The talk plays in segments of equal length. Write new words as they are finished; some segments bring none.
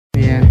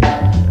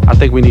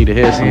think we need to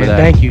hear some of that.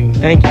 Thank you.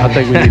 I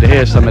think we need to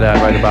hear some of that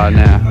right about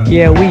now.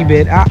 Yeah, we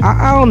bit.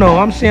 I don't know.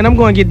 I'm saying I'm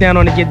going to get down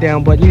on the get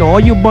down, but you know,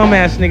 all you bum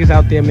ass niggas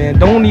out there, man,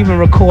 don't even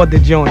record the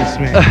joints,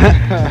 man.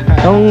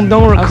 don't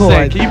record. I'm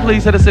saying, can you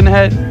please hit us in the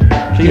head?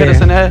 Can you hit us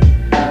in the head?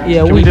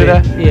 Yeah, can we do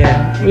that?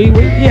 Yeah,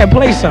 yeah,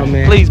 play something,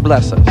 man. Please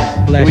bless us.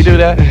 Can we do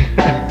that?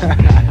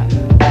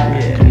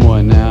 Yeah. Come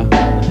on now.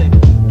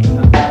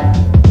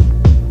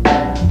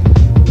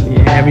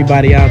 Yeah,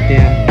 everybody out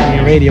there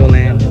in Radio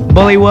Land.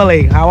 Bully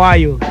Willie, how are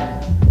you?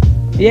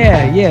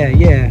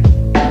 Yeah.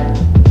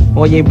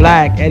 Oye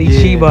Black, Eddie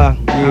Chiba,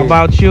 how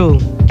about you?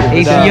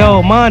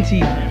 ACO,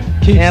 Monty,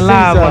 and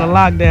live on the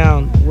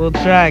lockdown. Will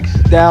Tracks,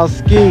 Dow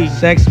Ski,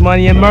 Sex,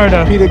 Money, and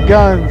Murder. Peter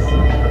Guns.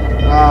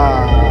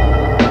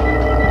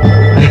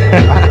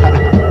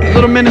 A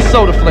little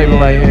Minnesota flavor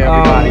right here,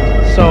 everybody.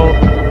 So,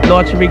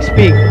 Lord Tariq,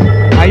 speak.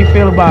 How you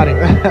feel about it?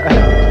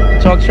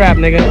 Talk trap,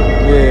 nigga.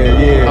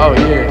 Yeah. Oh,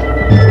 yeah.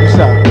 What's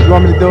up? You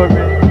want me to do it,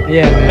 man?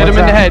 Yeah, man. Hit him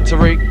in the head,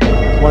 Tariq.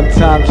 One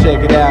time,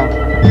 check it out.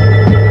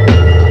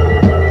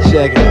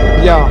 Check it.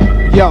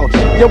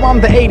 Yo, I'm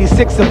the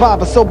 86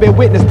 survivor, so bear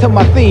witness to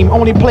my theme.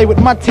 Only play with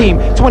my team,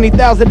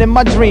 20,000 in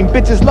my dream.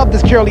 Bitches love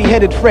this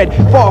curly-headed Fred.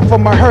 Far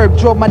from my herb,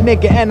 draw my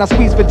nigga and I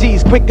squeeze for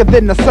G's quicker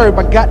than the serve.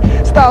 I got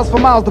styles for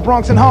miles, the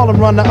Bronx and Harlem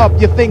runner up.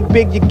 You think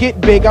big, you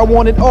get big, I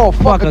want it all.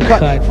 Fuck a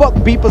cut. Fuck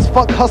beepers,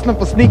 fuck hustling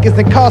for sneakers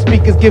and car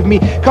speakers. Give me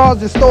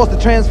cars and stores to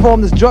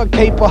transform this drug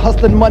caper.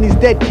 Hustling money's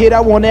dead, kid,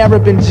 I want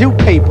Arab and Jew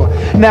paper.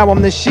 Now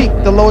I'm the sheik,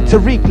 the Lord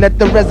Tariq. Let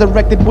the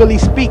resurrected Willie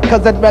speak,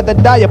 cause I'd rather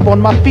die up on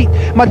my feet.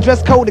 My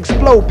dress code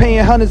explode,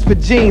 paying hundreds for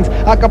jeans.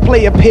 I could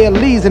play a pair of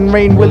Lees and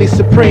reign Willie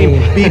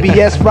Supreme.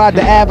 BBS ride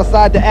the Ave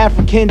beside the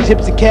African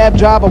gypsy cab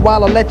driver,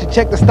 while I let you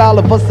check the style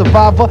of a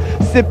survivor.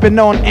 Sipping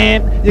on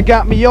Ant, you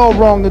got me all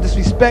wrong. No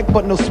disrespect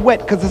but no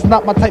sweat, cause it's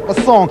not my type of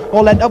song.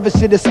 All that other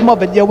shit is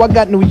smothered. Yo, I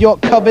got New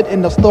York covered.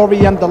 In the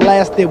story I'm the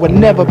last, there would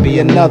never be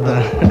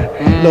another.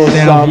 Little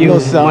something.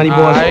 Money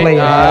Boys play.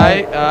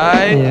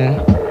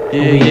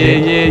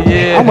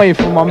 Yeah. I'm waiting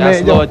for my man.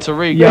 That's Lord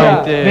Tariq Yo,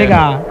 right there. Big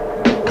Eye.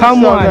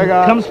 Come on,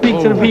 come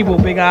speak to the people,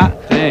 Big Eye.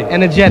 Dang.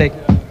 Energetic.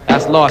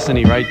 That's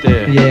larceny right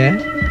there. Yeah.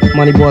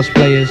 Money Boys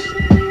players.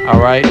 All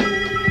right.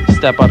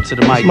 Step up to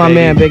the mic, That's my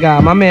man, Big Eye.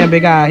 My man,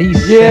 Big Eye.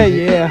 He's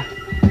yeah.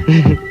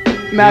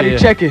 Maddie,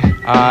 check it.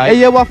 Alright.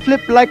 Hey yo, I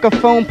flip like a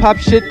phone, pop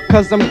shit,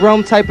 cause I'm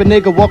grown type of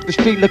nigga. Walk the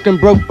street looking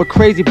broke but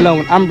crazy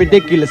blown. I'm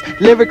ridiculous.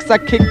 Lyrics I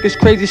kick is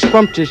crazy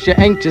scrumptious. You're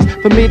anxious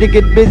for me to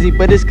get busy,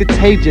 but it's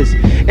contagious.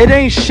 It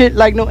ain't shit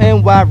like no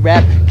NY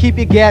rap. Keep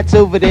your gats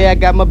over there, I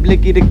got my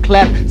blicky to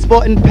clap.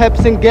 Sporting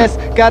peps and guests,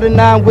 got a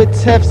 9 with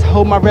Tefs.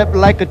 Hold my rep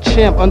like a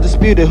champ,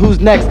 undisputed. Who's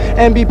next?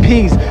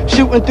 MVPs,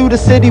 shooting through the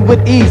city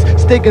with ease.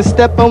 Stick and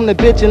step on the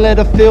bitch and let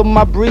her feel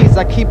my breeze.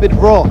 I keep it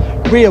raw,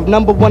 real,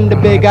 number one the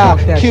Big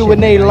Eye.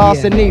 Q&A,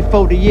 lost and need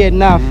for the year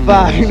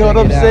 95. You know what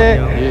I'm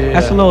saying? Yeah.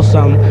 That's a little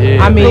something.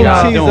 Yeah, I mean,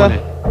 doing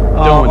it.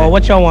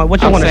 What y'all want?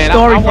 What y'all want? A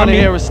story I from want to me?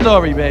 hear a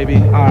story, baby.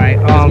 All right.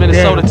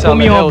 Minnesota put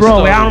me on,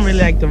 bro. I don't really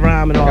like the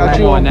rhyme and all that.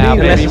 Come on now,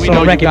 baby. We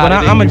know record, but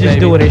I'm gonna just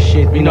do it as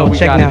shit. You know,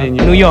 check now.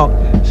 New York.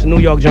 It's a New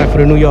York joint for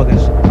the New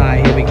Yorkers. All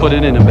right, here we go. Put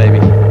it in them, baby.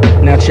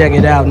 Now check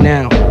it out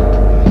now.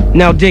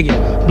 Now dig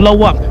it.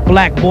 Blow up,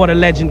 black border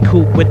legend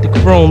coupe with the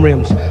chrome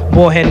rims.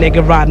 Boarhead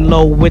nigga riding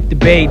low with the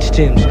beige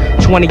Tims.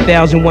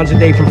 20,000 ones a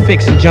day from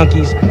fixing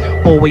junkies.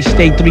 Always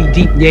stay 3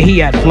 deep, yeah he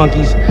had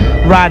flunkies.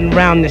 Riding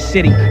around the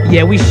city,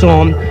 yeah we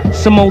saw him.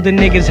 Some older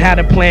niggas had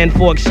a plan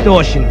for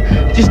extortion.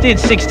 Just did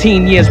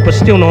 16 years but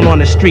still known on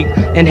the street.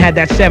 And had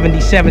that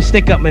 77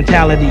 stick up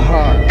mentality.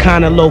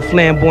 Kinda low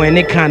flamboyant,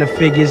 it kinda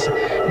figures.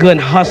 Good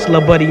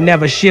hustler but he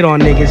never shit on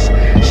niggas.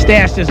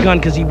 Stashed his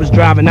gun cause he was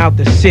driving out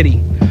the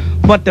city.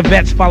 But the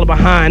vets follow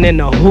behind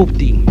in a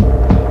hoopty.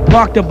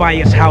 Parked up by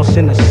his house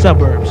in the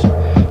suburbs.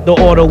 The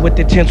auto with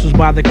the tinsels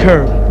by the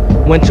curb.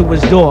 Went to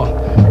his door,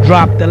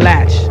 dropped the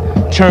latch,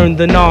 turned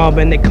the knob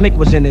and the click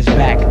was in his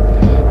back.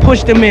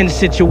 Pushed him in,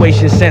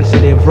 situation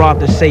sensitive.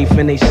 Robbed the safe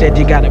and they said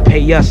you gotta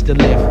pay us to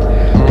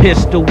live.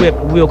 Pistol whip,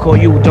 we'll call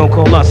you, don't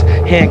call us.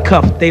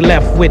 Handcuffed, they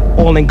left with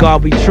all in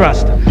God we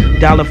trust.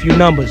 Dial a few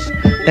numbers,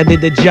 that did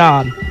the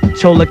job.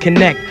 Told her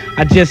connect,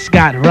 I just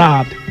got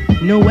robbed.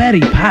 No worry,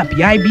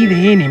 Poppy, I be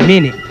there in a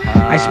minute.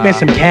 I spent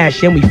some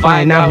cash and we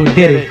find out who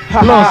did it.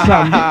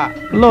 A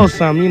little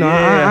something, you know,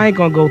 I ain't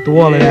gonna go through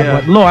all of that,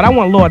 but Lord, I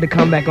want Lord to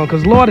come back on,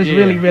 cause Lord is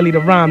really the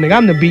rhyme nigga.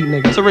 I'm the beat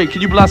nigga. Tariq,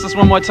 can you bless us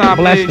one more time,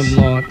 please? Bless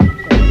him, Lord.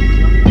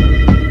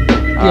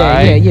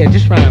 Yeah,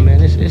 just rhyme,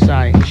 man. It's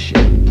alright. Shit.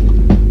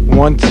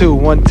 1, 2,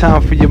 one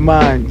time for your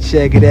mind.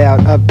 Check it out,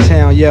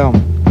 Uptown, yo.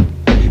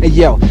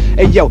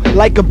 Hey yo,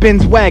 like a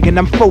Benz wagon,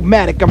 I'm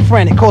phomatic, I'm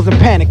frantic, causing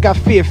panic, I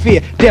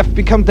fear, death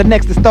becomes the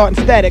next to starting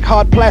static,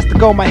 hard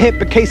plastic on my hip,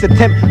 a case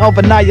attempt of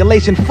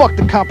annihilation, fuck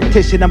the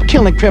competition, I'm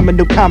killing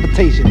criminal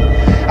competition.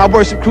 I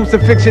worship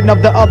crucifixion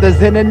of the others,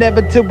 an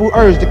inevitable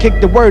urge to kick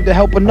the word to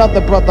help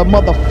another brother,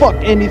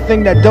 motherfuck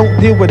anything that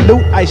don't deal with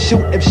loot, I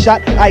shoot if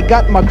shot, I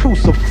got my crew,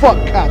 so fuck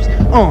cops,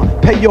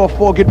 pay off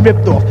or get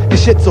ripped off, your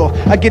shit's off,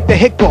 I get the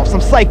hiccups, I'm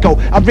psycho,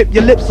 I rip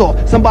your lips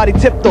off, somebody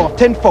tipped off,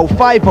 10-4,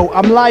 5-0,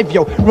 I'm live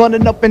yo,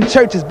 Running up in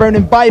churches,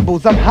 burning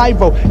Bibles. I'm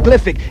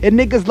hieroglyphic, and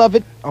niggas love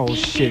it. Oh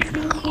shit.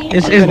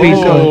 It's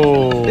beats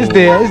though. It's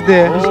there.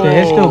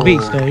 It's still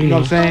beats though. You know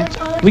what I'm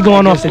saying? We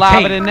going off the tape.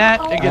 Lava than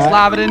that? It gets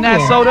lava than that,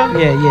 Soda?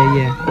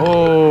 Yeah.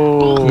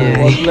 Oh.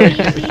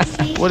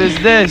 Yeah. What is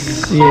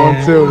this? Yeah.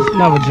 1, 2.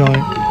 Another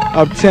joint.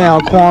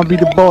 Uptown, Quan be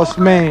the boss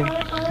man.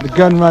 The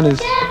gun runners.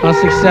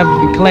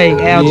 167 Clay,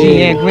 LG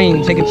and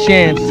Green, take a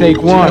chance.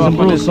 Take one.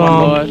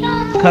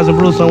 Cousin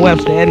Bruce on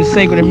Webster, Ed and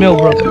Sacred and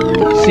Millbrook.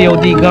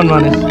 COD Gun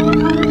Runners.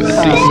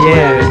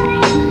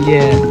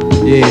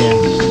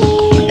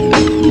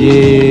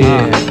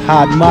 Yeah.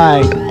 Hot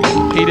mic.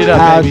 Heat it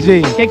up,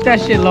 baby. LG. Kick that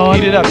shit, Lord.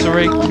 Heat it up,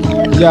 Tariq.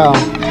 Yo.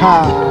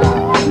 Ha.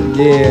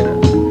 Yeah.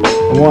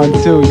 1,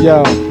 2.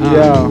 Yo.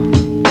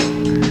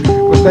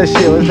 What's that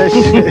shit?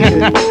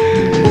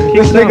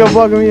 This nigga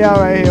bugging me out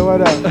right here.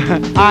 What up?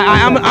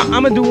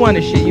 I'm gonna do one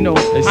of shit. You know,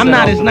 I'm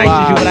not as nice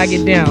as you, but I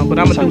get down. But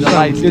I'm gonna do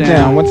something. Get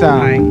down. One time.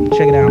 Alright,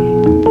 check it out.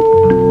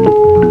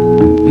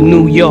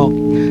 New York.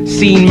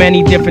 Seen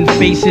many different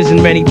faces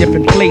in many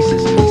different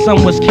places.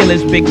 Some was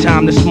killers, big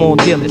time to small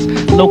dealers.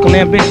 Local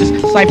ambitious,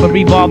 cypher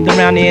revolved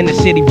around the inner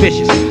city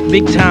vicious.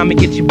 Big time, it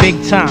gets you big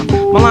time.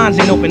 My lines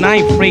ain't open, I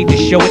ain't afraid to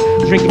show it.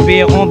 Drinking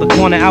beer on the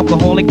corner,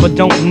 alcoholic, but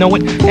don't know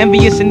it.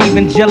 Envious and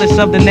even jealous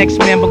of the next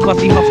man because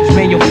he hustles,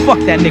 man. Yo, fuck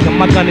that nigga,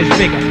 my gun is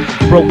bigger.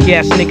 Broke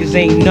ass niggas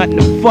ain't nothing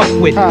to fuck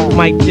with.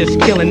 Might just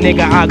kill a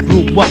nigga I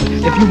grew up.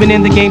 If you been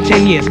in the game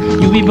 10 years,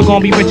 you either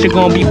gonna be rich or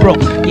gonna be broke.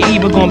 You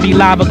either gonna be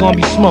live or gonna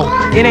be smoke.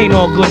 It ain't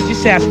all good,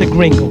 just ask the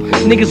gringo.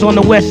 Niggas on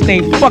the west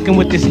ain't fucking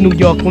with this New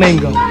York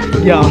lingo.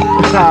 Yo,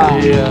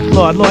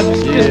 Lord,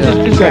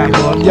 just grab it,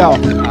 Lord. Yo,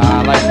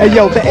 hey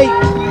yo, the 8.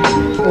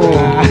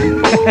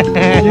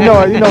 You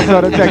know,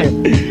 so check it.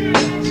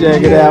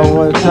 Check it out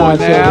one time,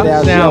 check it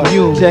out,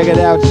 yo. Check it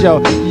out,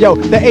 yo. Yo,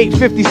 the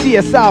 850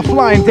 CSI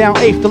flying down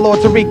 8th. The Lord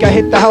Tariq, I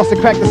hit the house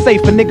and cracked the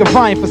safe. A nigga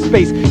vying for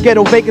space.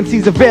 Ghetto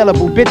vacancies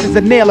available, bitches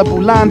are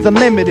nailable, lines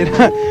unlimited.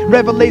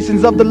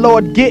 Revelations of the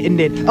Lord getting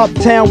it.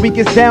 Uptown, we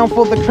get down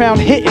for the crown,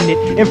 hitting it.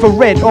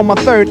 Infrared on my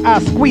third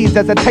eye squeeze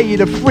as I tell you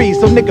to freeze.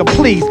 So nigga,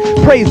 please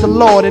praise the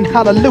Lord and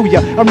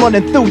hallelujah. I'm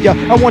running through ya.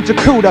 I want your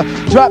crew to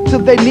drop to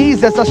their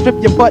knees as I strip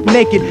your butt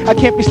naked. I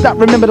can't be stopped.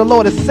 Remember the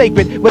Lord is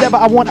sacred. Whatever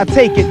I want, I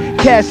take it.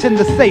 Cash in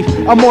the safe.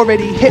 I'm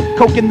already hit.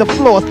 Coke in the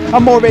floors.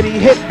 I'm already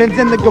hit. Benz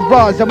in the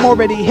garage. I'm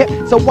already hit.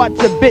 So watch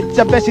your bitch.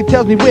 I bet she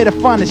tells me where to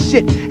find the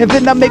shit. And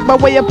then I make my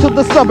way up to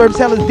the suburbs.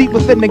 Hell is deep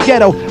within the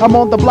ghetto. I'm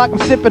on the block. I'm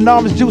sipping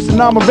orange juice and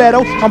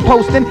amaretto. I'm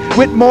posting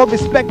with more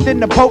respect than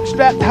the Pope.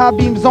 Strapped high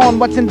beams on.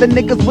 Watching the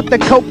niggas with the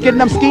coke.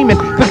 And I'm scheming.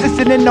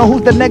 Positioning on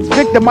who's the next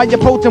victim. I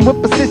approaching with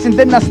precision.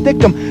 Then I stick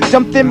them.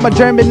 Jumped in my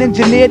German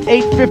engineered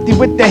 850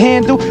 with the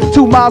handle.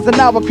 2 miles an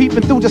hour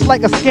creeping through just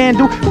like a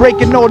scandal.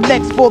 Breaking all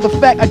necks for the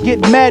fact I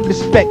get mad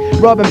respect.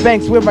 Robbing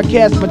banks where I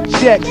cash my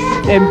checks.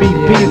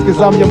 MVPs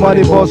cause I'm your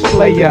money boss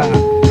player.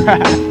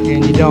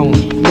 And you don't.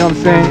 You know what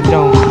I'm saying? You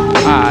don't.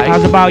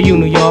 How's about you,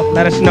 New York?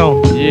 Let us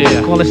know.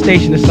 Yeah. Call a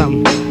station or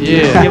something.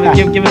 Yeah. Give us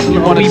a little.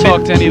 You want to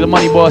talk to any of the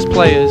Money Boss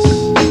players?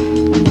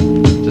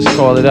 Just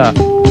call it up.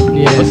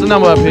 Yeah. What's the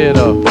number up here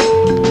though?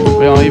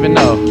 We don't even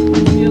know.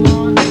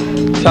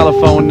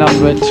 Telephone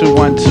number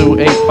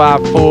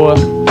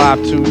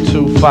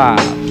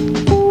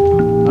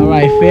 212-854-5225.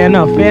 Alright, fair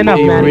enough, man.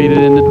 Read it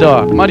in the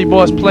dark. Money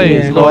Boss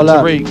players, Lord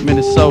Tariq,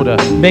 Minnesota.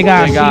 Big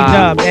Eye,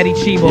 C-Dub, Eddie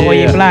Chiba,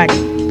 Oye Black,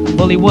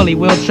 Bully Wooly,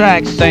 Will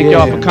Tracks. Thank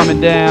y'all for coming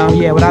down.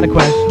 Yeah, without a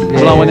question.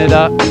 Blowing it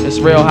up. It's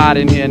real hot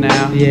in here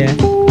now. Yeah.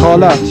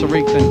 Call up.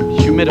 Tariq then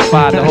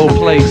humidified the whole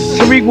place.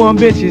 Tariq won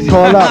bitches.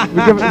 Call up.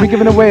 We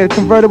giving away a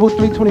convertible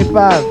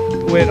 325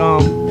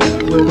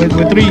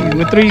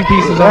 with three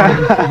pieces on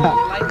it.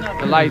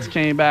 The lights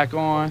came back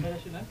on.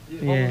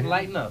 Yeah.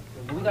 Lighten up.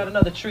 We got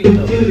another treat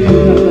though.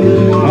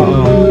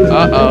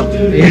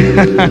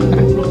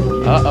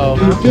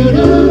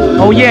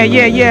 Oh yeah.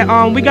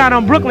 We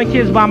got Brooklyn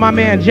Kids by my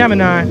man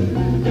Gemini.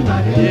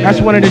 That's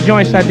one of the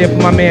joints I did for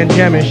my man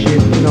Gem and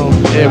shit, you know.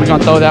 Yeah, we're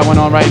gonna throw that one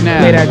on right now.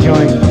 Play that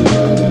joint.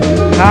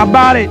 How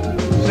about it?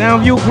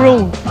 Soundview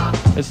Crew.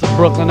 It's the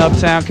Brooklyn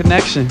Uptown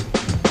Connection.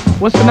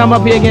 What's the number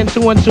up here again?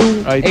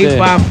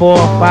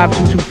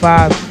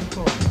 212-854-5225.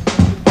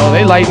 Oh,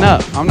 they lighting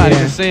up. I'm not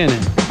even seeing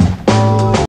it.